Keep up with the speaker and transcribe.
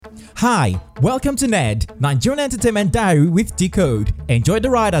Hi, welcome to NED, Nigerian Entertainment Diary with Decode. Enjoy the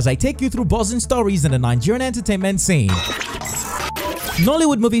ride as I take you through buzzing stories in the Nigerian entertainment scene.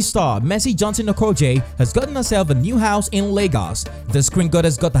 Nollywood movie star Mercy Johnson Okoje has gotten herself a new house in Lagos. The screen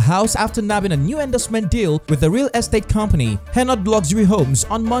goddess got the house after nabbing a new endorsement deal with the real estate company Henod Luxury Homes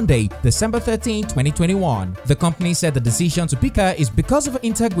on Monday, December 13, 2021. The company said the decision to pick her is because of her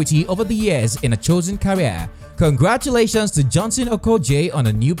integrity over the years in a chosen career. Congratulations to Johnson Okoje on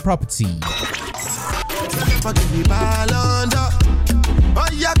a new property.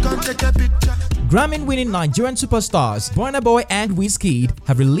 Grammy-winning Nigerian superstars Burna Boy and Wizkid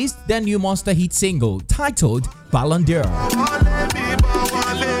have released their new monster hit single titled Ballon d'Or.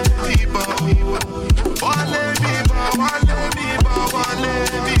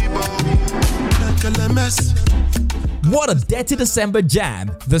 What a dirty December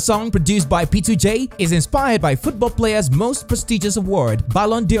jam! The song, produced by P2J, is inspired by football players' most prestigious award,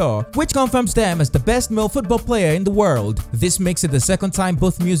 Ballon d'Or, which confirms them as the best male football player in the world. This makes it the second time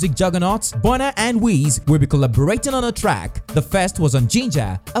both music juggernauts, Burna and Wiz, will be collaborating on a track. The first was on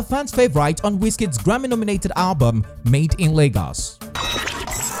Ginger, a fan's favorite on Wizkid's Grammy-nominated album, Made in Lagos.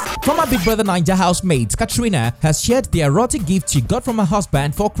 Former Big Brother Naija housemate Katrina has shared the erotic gift she got from her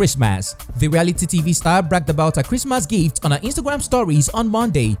husband for Christmas. The reality TV star bragged about her Christmas gift on her Instagram stories on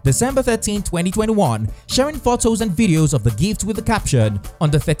Monday, December 13, 2021, sharing photos and videos of the gift with the caption, "On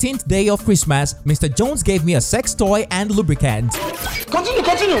the 13th day of Christmas, Mr. Jones gave me a sex toy and lubricant." Continue,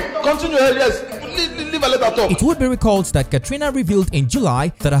 yes. Leave a little talk. It would be recalled that Katrina revealed in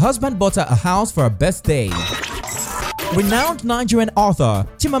July that her husband bought her a house for her birthday. Renowned Nigerian author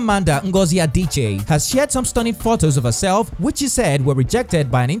Chimamanda Ngozi Adichie has shared some stunning photos of herself which she said were rejected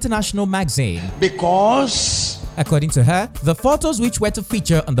by an international magazine. Because, according to her, the photos which were to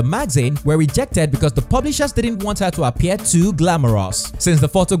feature on the magazine were rejected because the publishers didn't want her to appear too glamorous. Since the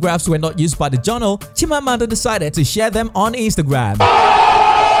photographs were not used by the journal, Chimamanda decided to share them on Instagram.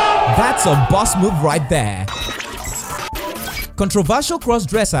 That's a boss move right there. Controversial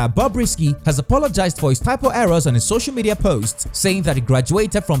cross-dresser Bobrisky has apologized for his typo errors on his social media posts, saying that he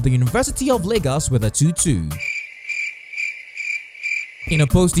graduated from the University of Lagos with a 2.2. In a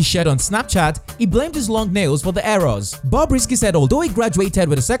post he shared on Snapchat, he blamed his long nails for the errors. Bobrisky said although he graduated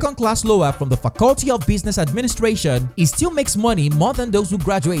with a second class lower from the Faculty of Business Administration, he still makes money more than those who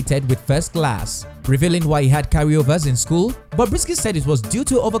graduated with first class. Revealing why he had carryovers in school, Bobrisky said it was due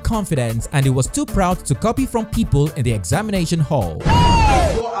to overconfidence and he was too proud to copy from people in the examination hall.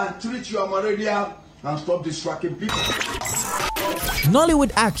 go and treat your malaria and stop distracting people.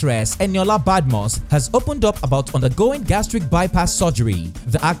 Nollywood actress Eniola Badmus has opened up about undergoing gastric bypass surgery.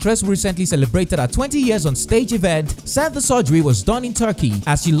 The actress, who recently celebrated her 20 years on stage event, said the surgery was done in Turkey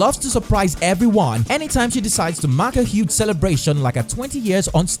as she loves to surprise everyone anytime she decides to mark a huge celebration like her 20 years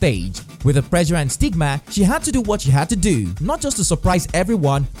on stage. With the pressure and stigma, she had to do what she had to do, not just to surprise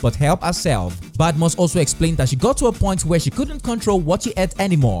everyone but help herself. Badmus also explained that she got to a point where she couldn't control what she ate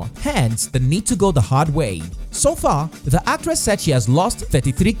anymore, hence the need to go the hard way. So far, the actress said she has lost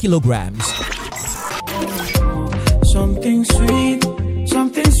 33 kilograms. Something sweet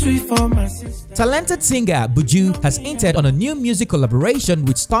for my sister. Talented singer Buju has hinted on a new music collaboration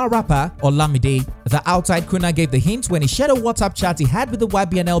with star rapper Olamide. The outside crooner gave the hint when he shared a WhatsApp chat he had with the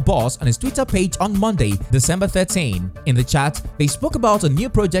YBNL boss on his Twitter page on Monday, December 13. In the chat, they spoke about a new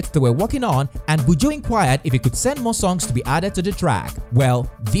project they were working on and Buju inquired if he could send more songs to be added to the track. Well,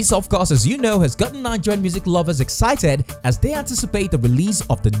 this of course, as you know, has gotten Nigerian music lovers excited as they anticipate the release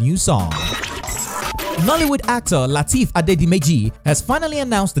of the new song. Nollywood actor Lateef Adedimeji has finally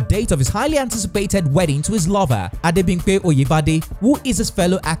announced the date of his highly anticipated wedding to his lover, Adebimpe Oyebade, who is his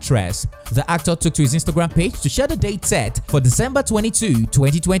fellow actress. The actor took to his Instagram page to share the date set for December 22,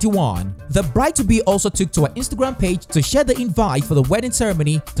 2021. The bride-to-be also took to her Instagram page to share the invite for the wedding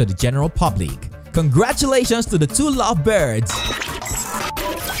ceremony to the general public. Congratulations to the two lovebirds!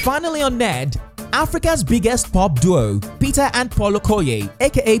 Finally on NED, Africa's biggest pop duo, Peter and Paul Okoye,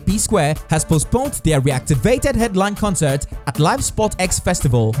 aka P-Square, has postponed their reactivated headline concert at Live Sport X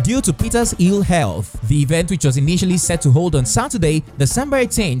Festival due to Peter's ill health. The event, which was initially set to hold on Saturday, December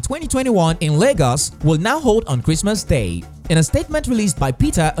 18, 2021 in Lagos, will now hold on Christmas Day. In a statement released by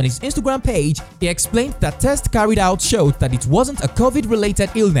Peter on his Instagram page, he explained that tests carried out showed that it wasn't a COVID-related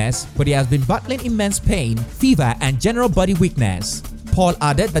illness, but he has been battling immense pain, fever, and general body weakness. Paul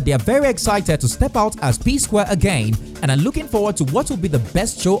added that they are very excited to step out as P-Square again and are looking forward to what will be the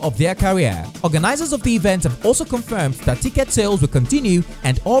best show of their career. Organizers of the event have also confirmed that ticket sales will continue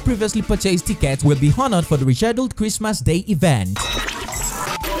and all previously purchased tickets will be honored for the rescheduled Christmas Day event.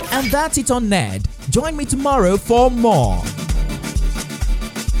 And that's it on NED. Join me tomorrow for more.